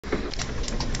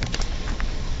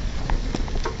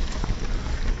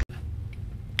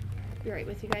be right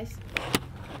with you guys.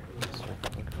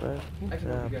 I can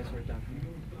help you guys right down.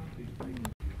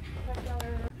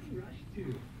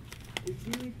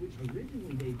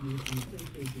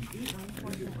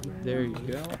 There you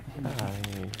go.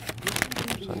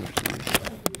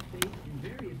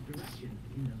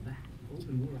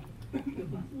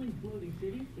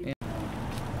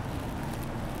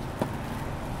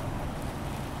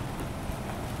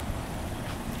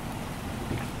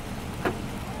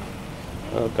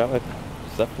 Oh, got my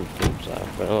stuff from Gamestop.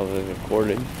 I don't know if it's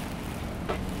recorded.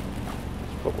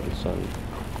 Pokémon Sun.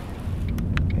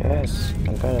 Yes,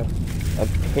 I got a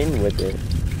pin with it.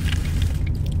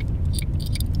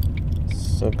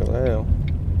 Sokoleo.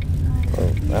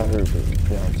 Oh, I heard it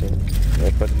pronouncing.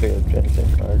 I put the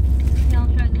Genesis card. I'll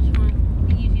try this one.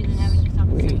 Be easier than having to stop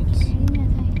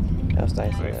Sweet. That was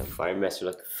nice of them. Fire Master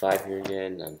like 5 here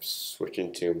again. I'm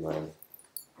switching to my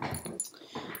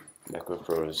Macbook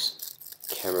Pro's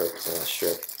camera because I'm not sure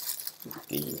if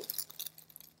the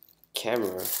camera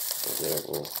over there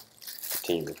will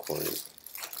continue recording.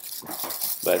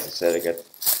 But as I said, I got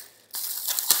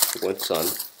one Sun.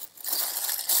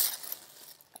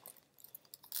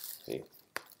 See,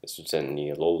 this was in the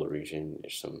Alola region.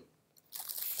 There's some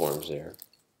forms there.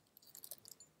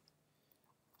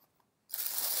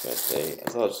 I thought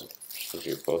it was supposed to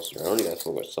be a poster. I only got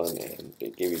Pokémon Sun and they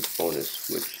gave me the bonus,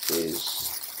 which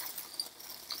is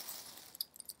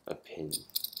a pin.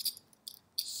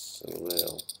 So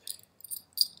little.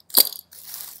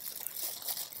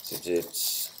 Since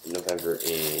it's November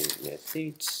in the United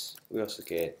States, we also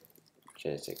get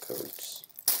genetic codes.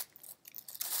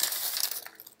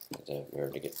 That we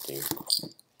already get the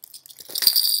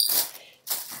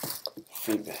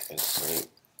feedback on the site.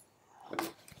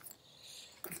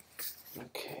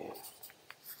 Okay.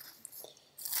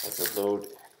 As I load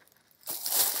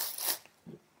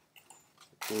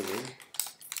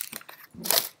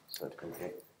so it can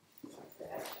get like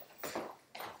that.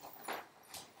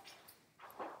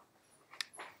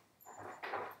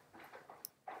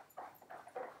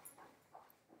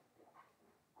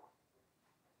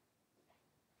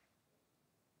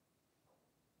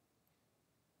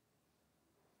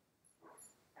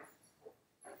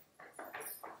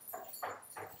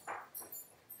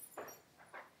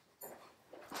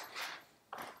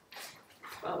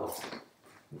 Oh,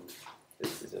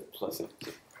 this is a pleasant.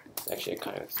 Actually, I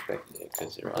kind of expected it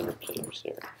because there are other players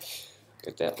there.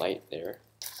 With that light there,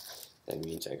 that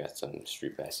means I got some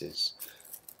street passes.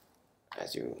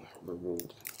 As you remove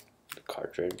the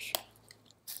cartridge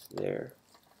there.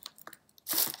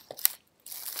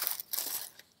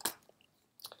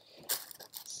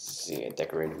 See, I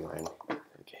decorated mine.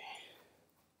 Okay.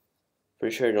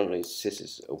 Pretty sure I don't let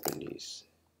scissors open these.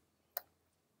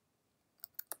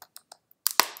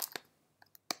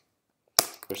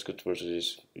 First, go towards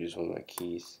use one of my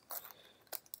keys.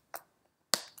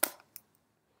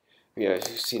 Yeah, as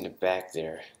you see in the back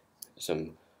there,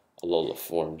 some Alola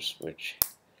forms, which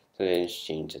sometimes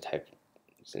change the types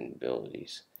and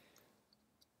abilities.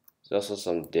 There's also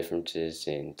some differences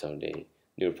in some of the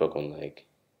newer Pokemon, like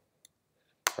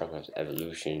Rock's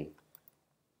evolution.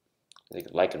 I think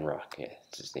Lycanroc, yeah,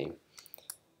 that's his name.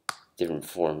 Different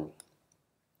form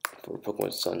for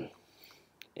Pokemon Sun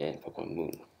and Pokemon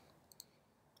Moon.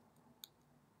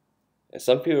 And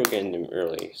some people are getting them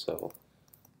early, so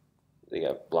they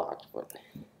got blocked, but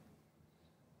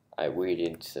I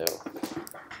waited, so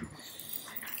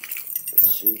it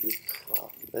shouldn't be a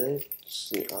problem. Let's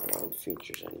see online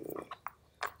features anyway.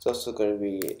 It's also going to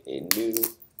be a new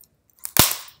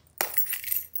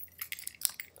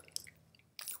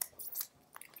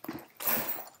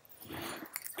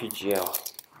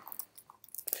PGL.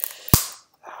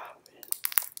 Ah, man.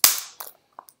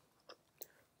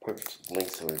 Perfect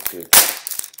links are good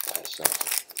by itself.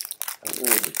 I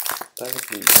really thought it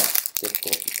would be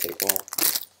difficult to take off.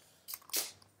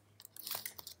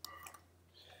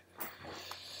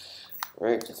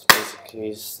 Right, that's the basic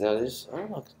case. Now there's, oh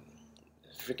look,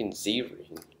 freaking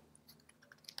Z-Ring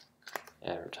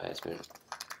advertisement.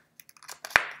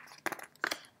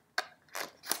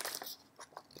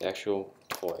 The actual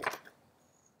toy.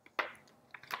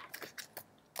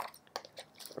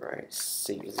 Alright,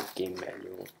 save the game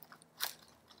manual.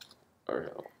 Or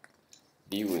no,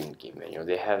 viewing game manual.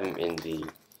 They have them in the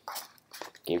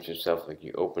games itself. Like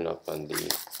you open up on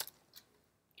the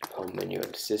home menu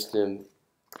of the system,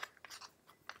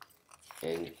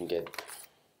 and you can get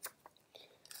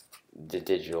the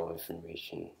digital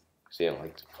information. Because they don't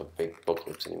like to put big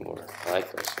booklets anymore. I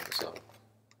like those things, so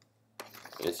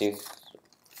it seems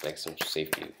like some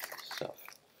safety stuff.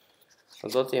 I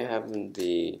thought they have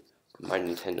the My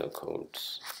Nintendo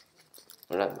codes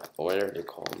or not, whatever they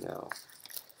call them now,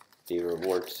 the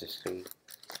reward system.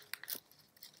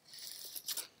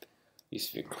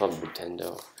 Used to be Club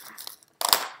Nintendo.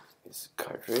 It's a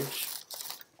cartridge.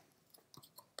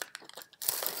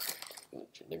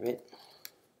 Limit.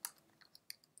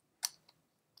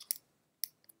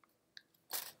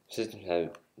 System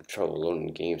had trouble loading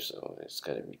games, so it's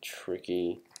gotta be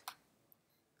tricky.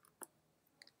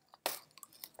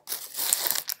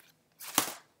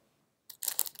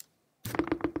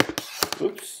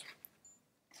 Oops.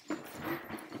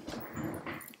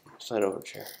 Slide over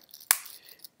chair.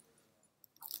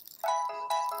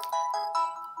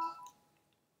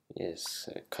 Yes,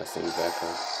 custom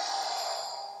background.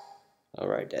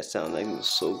 Alright, that sounded like it was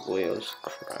so good, I was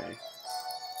crying.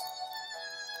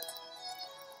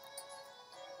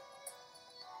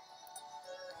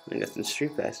 I got some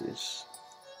street passes.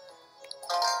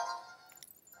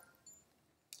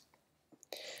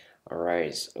 Alright,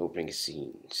 it's opening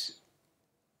scenes.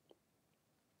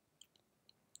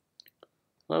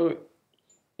 Well,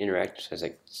 interactive says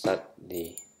like it's not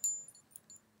the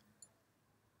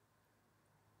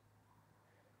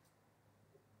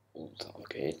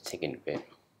okay, it's taking a bit.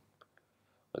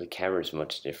 Well, the camera is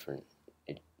much different.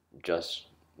 It just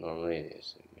normally it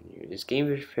is. This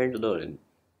game is prepared to load and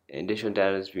additional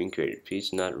data is being created.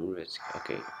 Please not risk.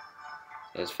 Okay,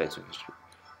 that's offensive history.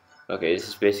 Okay, this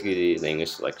is basically the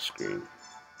English select screen.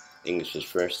 English is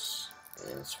first,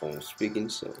 and it's phone speaking.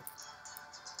 So,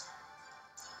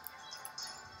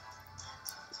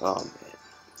 oh man,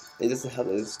 it doesn't have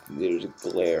this. There's a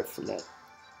glare from that.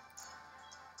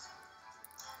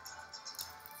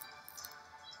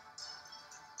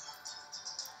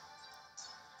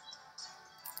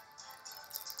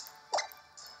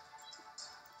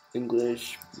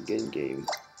 English begin game.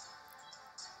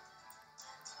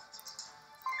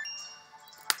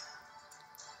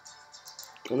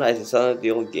 Oh nice, it sounded like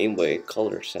the old Game Boy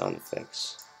Color sound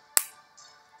effects.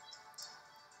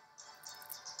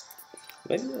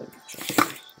 Maybe not.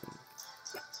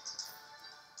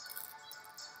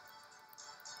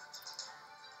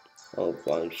 Oh,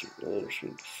 bunch of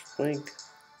ocean blink.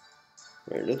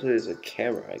 It looks like there's a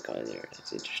camera icon there.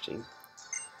 That's interesting.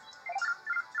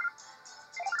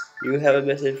 You have a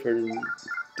message for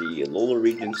the Lola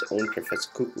region's own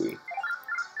Professor Kukui.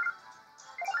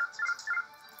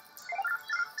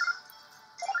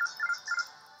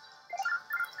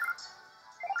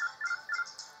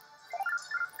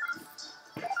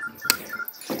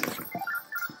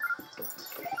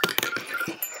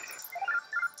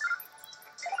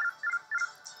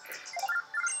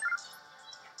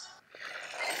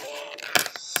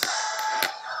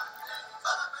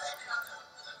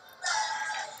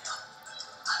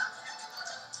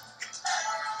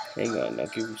 Hang on, I'll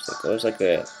give you a second. Oh, it's like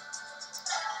a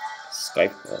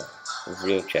Skype call, a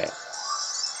video chat.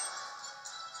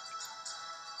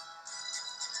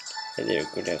 Hey there,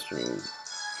 good afternoon.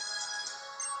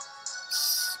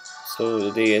 So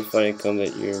the day has finally come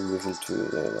that you're moving to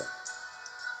Lola.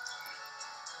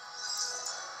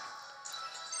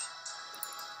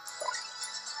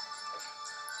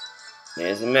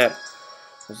 There's a map.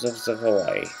 It's of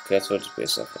Hawaii. That's what it's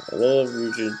based off of. Lola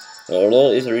region.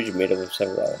 Lola is a region made up of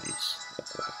several islands.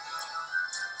 Okay.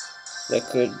 That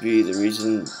could be the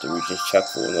reason the region is chock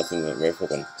full of nothing but rare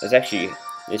Pokemon. It's actually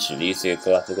interesting. It's a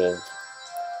Galapagos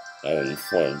island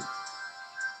formed.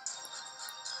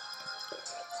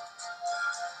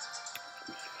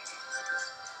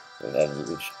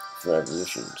 For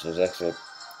evolution. So it's actually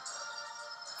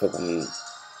Pokemon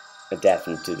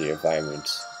adapting to their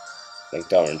environments, like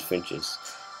Darwin's finches.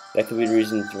 That could be the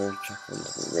reason for chock full of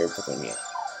nothing but rare Pokemon yet.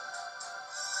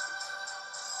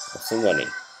 That's some money,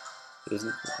 isn't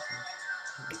it?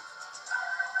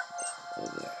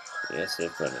 Oh, there. Yes, they're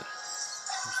funny.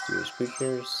 Let's do his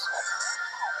pictures.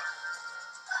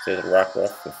 Say the rock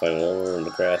ruff will find lower in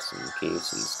the grass and the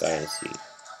caves in the sky and the sea.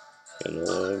 And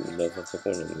lower we love the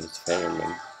Pokemon and he's finding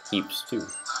them heaps too.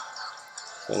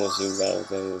 So let's do battle with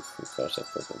them if we cross that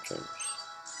Pokemon trainers.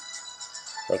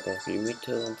 Rock ruff, do you wait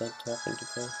till I'm done talking to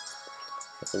Paul?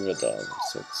 Like a real dog,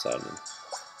 it's so exciting.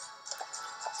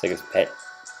 It's like his pet.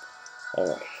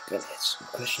 Alright, good. Some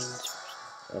questions.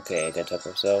 Okay, I gotta talk to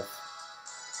myself.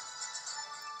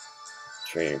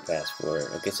 Trainer passport.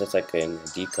 I guess that's like an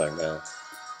ID card now.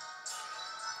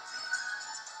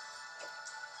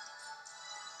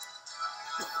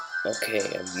 Okay,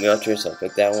 mail choice. I'll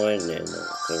pick that one, and go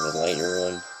to the lighter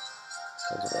one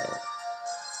as well.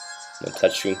 No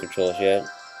touchscreen controls yet.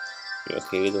 You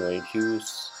okay? The one you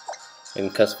choose. I can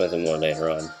customize them more later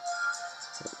on.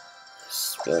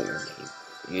 Spell your name.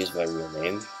 Use my real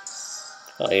name.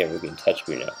 Oh yeah, we can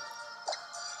touchscreen now.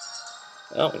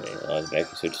 Oh, man, I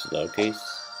can switch to lowercase.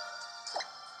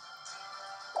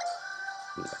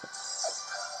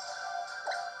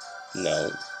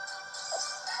 No.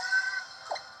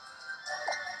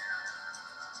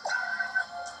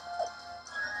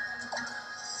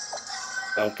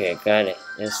 Okay, got it.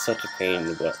 It's such a pain in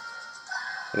the butt.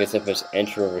 I guess I press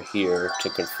enter over here to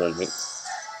confirm it.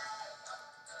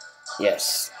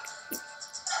 Yes.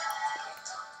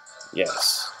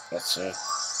 Yes. That's it.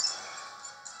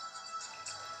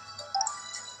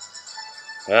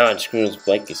 Wow, the screen is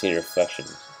blank. You see the reflection.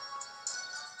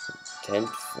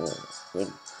 10-4.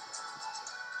 Good.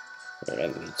 Whatever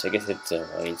that means. I guess it's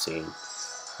line saying,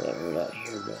 we're not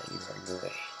here, but you are on the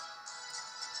way.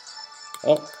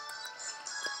 Oh.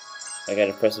 I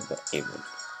gotta press the button.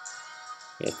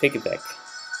 Yeah, pick it back.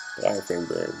 Wireframe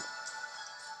burn.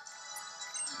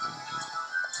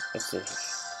 That's it.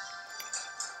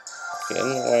 Okay, I don't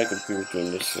know why my computer's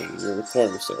doing this thing. You're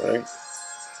recording still, right?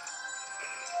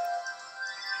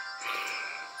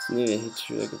 It's neat to hit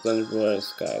you like a thunderbolt out of the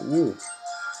sky. Woo!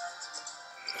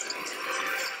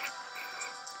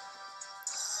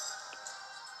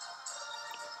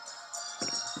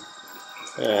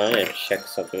 I gotta check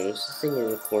something. Is this thing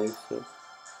recording still?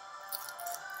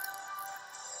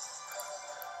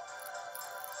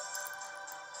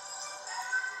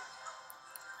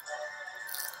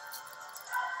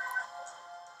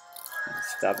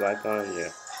 Stop back on, yeah.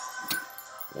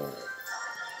 Let's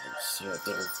see what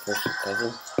the person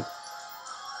puzzle.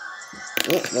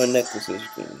 Oh, my necklace is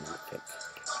getting pick.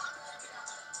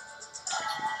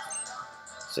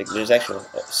 It's like there's actual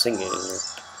singing in here.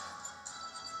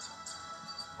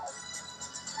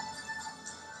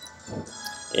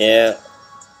 Yeah,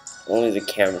 only the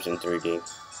camera's in 3D.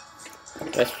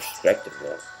 That's perspective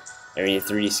though. I mean,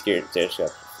 3D scared there's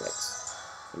got reflex.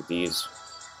 Like these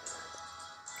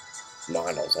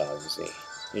models, obviously.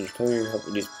 You just come here and help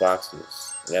with these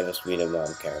boxes. That must be the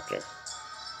mom character.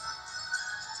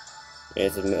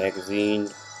 There's a magazine.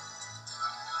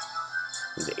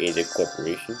 The Ada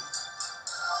Corporation.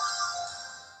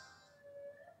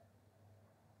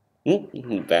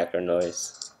 Background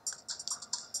noise.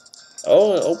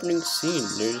 Oh, an opening scene.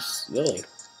 There's Lily.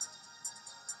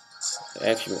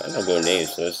 Actually, I don't know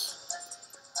names, so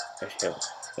actually,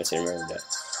 let's remember that.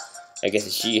 I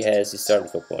guess she has the starting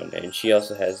Pokemon, and she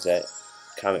also has that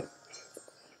comic.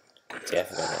 See, I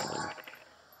forgot her name.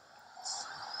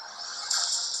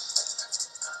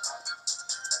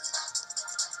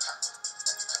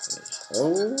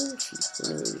 Oh, she's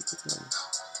really Pokemon.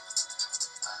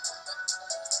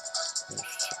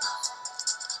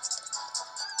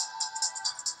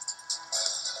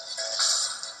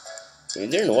 I mean,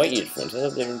 they're in white uniforms. I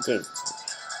thought they were good.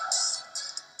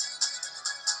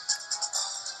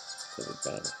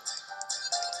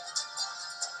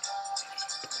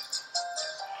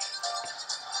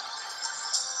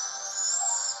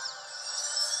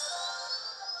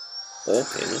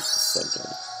 Okay, this is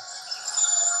something.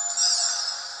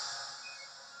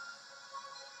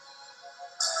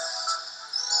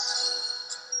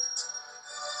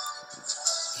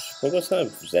 Pokémon Sun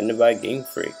presented by Game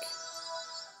Freak.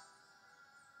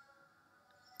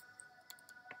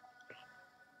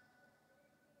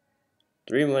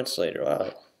 Three months later,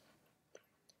 wow.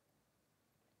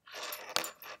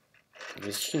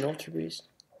 Is she an Ultra Beast?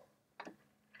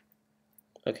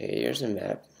 Okay, here's a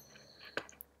map.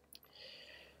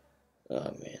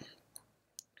 Oh man.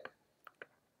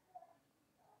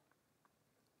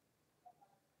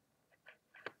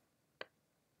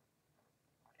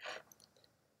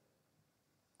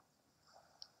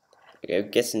 Okay, I'm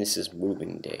guessing this is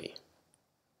moving day.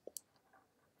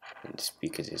 And just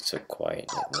because it's so quiet,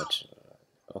 not much.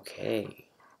 Okay.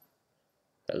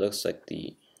 That looks like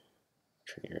the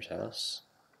trainer's house.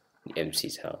 The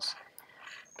MC's house.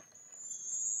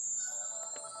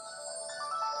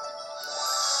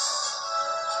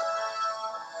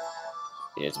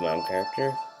 Yeah, it's my own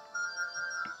character.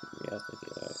 Yeah,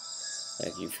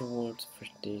 like you feel warm the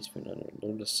first day spent under a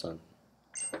load of sun.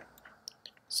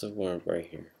 So warm right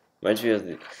here. Reminds me of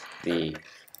the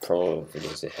promo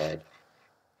videos they had.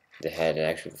 They had an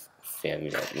actual family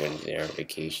that went there on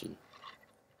vacation.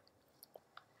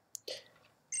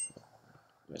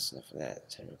 That's enough of that.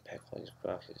 Time to pack all these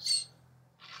boxes.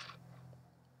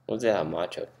 What's that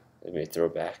macho? Let me throw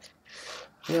back.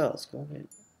 Yeah, let's go ahead.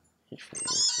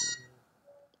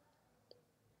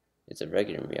 It's a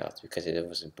regular Meowth because it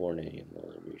wasn't born in any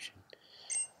other region.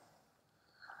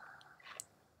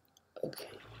 Okay.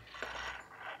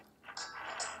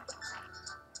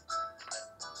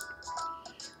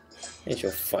 I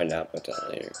shall find out about that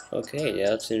later. Okay,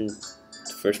 yeah, it's in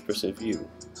first person view.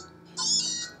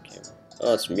 Okay.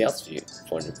 Oh, it's Meowth's view,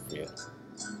 point of view.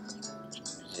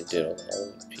 It did all the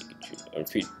old Pikachu, or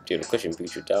did a cushion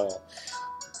Pikachu doll.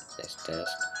 Nice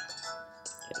desk.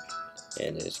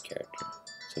 And his character.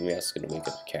 So Meowth's gonna wake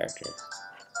up the character.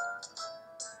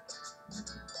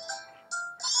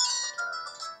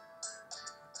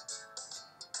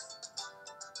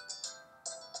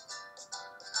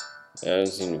 I don't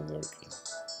seem to be working.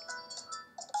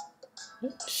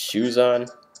 Shoes on.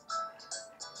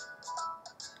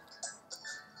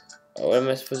 Oh, what am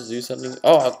I supposed to do? Something?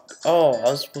 Oh,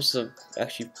 I was supposed to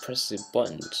actually press the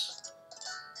buttons.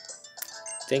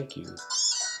 Thank you.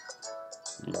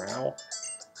 Meow.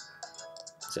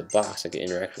 It's a box I can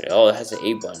interact with. Oh, it has an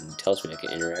A button. It tells me I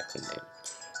can interact with it.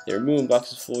 The removing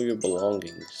box is full of your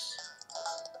belongings.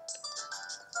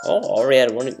 Oh, I already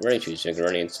had running shoes, so I can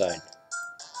run inside.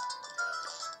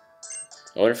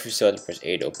 I wonder if you still have to press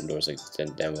A to open doors like the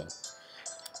demo.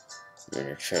 You're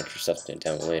gonna transfer stuff to the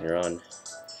demo later on.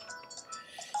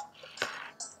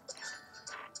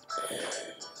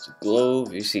 It's a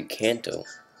globe. You see Kanto.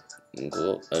 And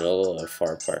a little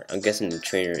far apart. I'm guessing the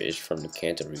trainer is from the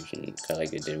Kanto region, kind of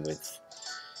like they did with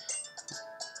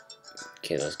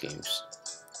Kayla's games.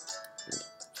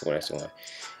 For what I saw,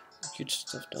 huge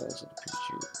stuff dolls of the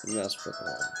Pikachu, mouse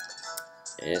Pokemon,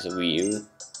 and there's a Wii U.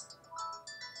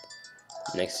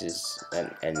 Next is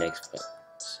and next, but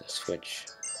it's a Switch.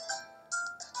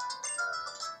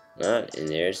 And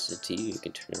there's the TV. You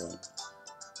can turn it on.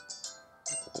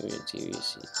 TV,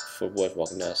 see 4 boys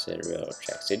walking down the railroad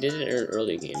tracks. They did it in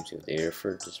early games too. They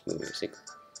referred to this movie as like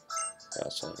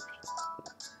Outsiders.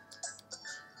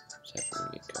 So I can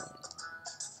get going.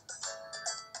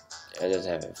 It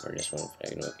doesn't have it for this one, but I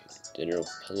can look. Dinner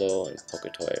pillow and poker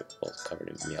toy are both covered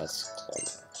in Meowth's claw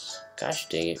marks. Gosh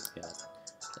dang it, Meowth.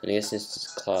 I guess it's this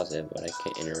closet, but I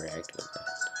can't interact with that.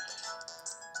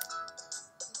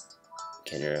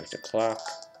 Can't interact with the clock.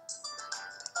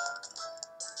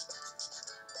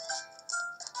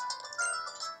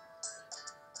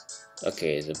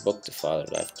 Okay, there's a book the father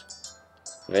left.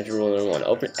 Adventure rule number 1.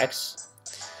 Open X.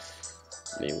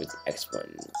 Maybe with the X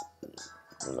button.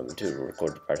 Rule number 2.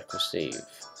 Record the particle save.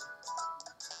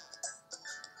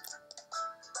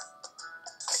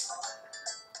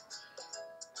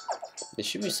 There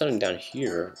should be something down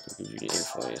here to give you the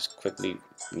info. Just quickly,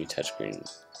 new touchscreen.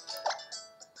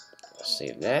 I'll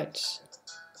save that.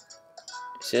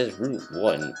 It says Route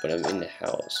 1, but I'm in the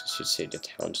house. It should say the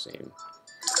town's name.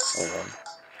 Hold on.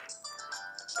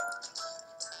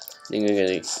 I think I'm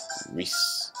gonna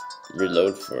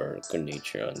reload for good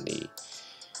nature on the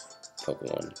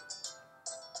Pokemon.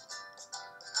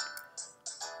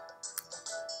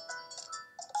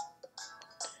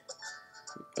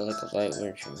 I like a light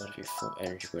winter, you gotta be full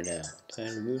energy by now.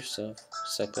 Time to move stuff,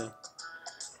 sucker.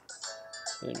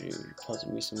 Energy, pause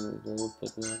me some more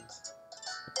Pokemon.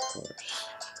 Of course.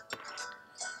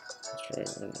 Let's try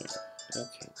one there.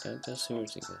 Okay, that's what we're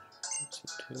thinking. Let's see,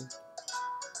 2.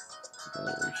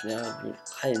 Now,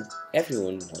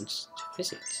 everyone wants to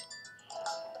visit.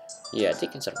 Yeah, I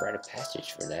think it's a rite of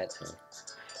passage for that, huh?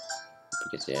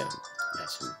 Because they have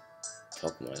some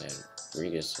Pokemon that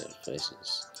bring us to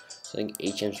places. So I think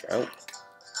HMs are out.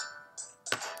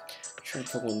 I'm sure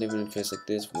Pokemon living in a place like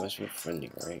this must be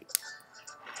friendly, right?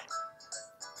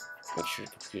 Make sure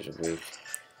the computer's awake.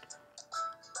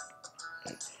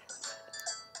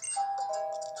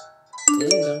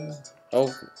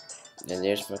 Oh. And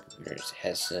there's my computer. It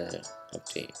has an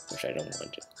update, which I don't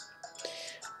want it.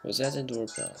 Was that the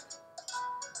doorbell?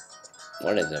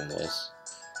 One of them was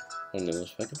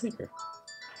my computer. It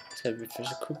said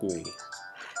Professor Kukui.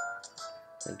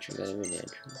 Aren't you letting me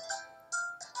answer?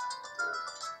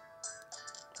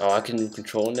 Oh, I can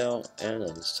control now? I don't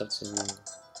know, this stuff's in.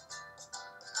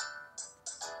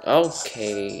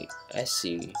 Okay, I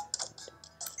see.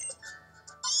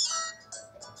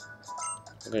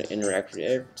 I'm gonna interact with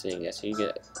everything. That's how you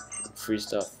get free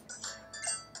stuff.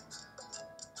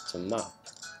 It's a mop.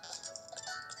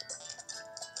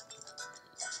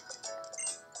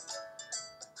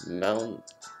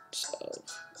 Mounts of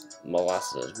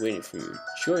molasses waiting for you.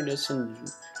 Join us and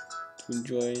to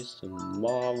enjoy some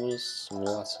marvelous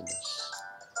molasses.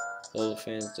 All the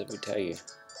fans, let me tell you.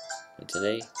 And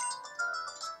today,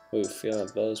 we feel our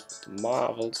bellies with the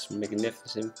marvelous,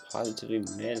 magnificent, positively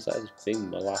man-sized big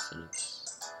molasses.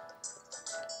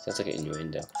 Sounds like an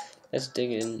innuendo. Let's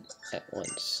dig in at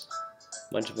once.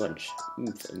 Munch.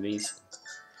 Amazing.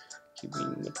 Keep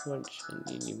eating much.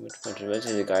 And eating much.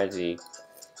 Imagine the guy at the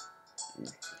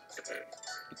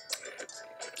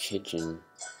kitchen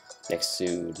next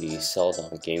to the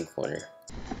Seldon game corner.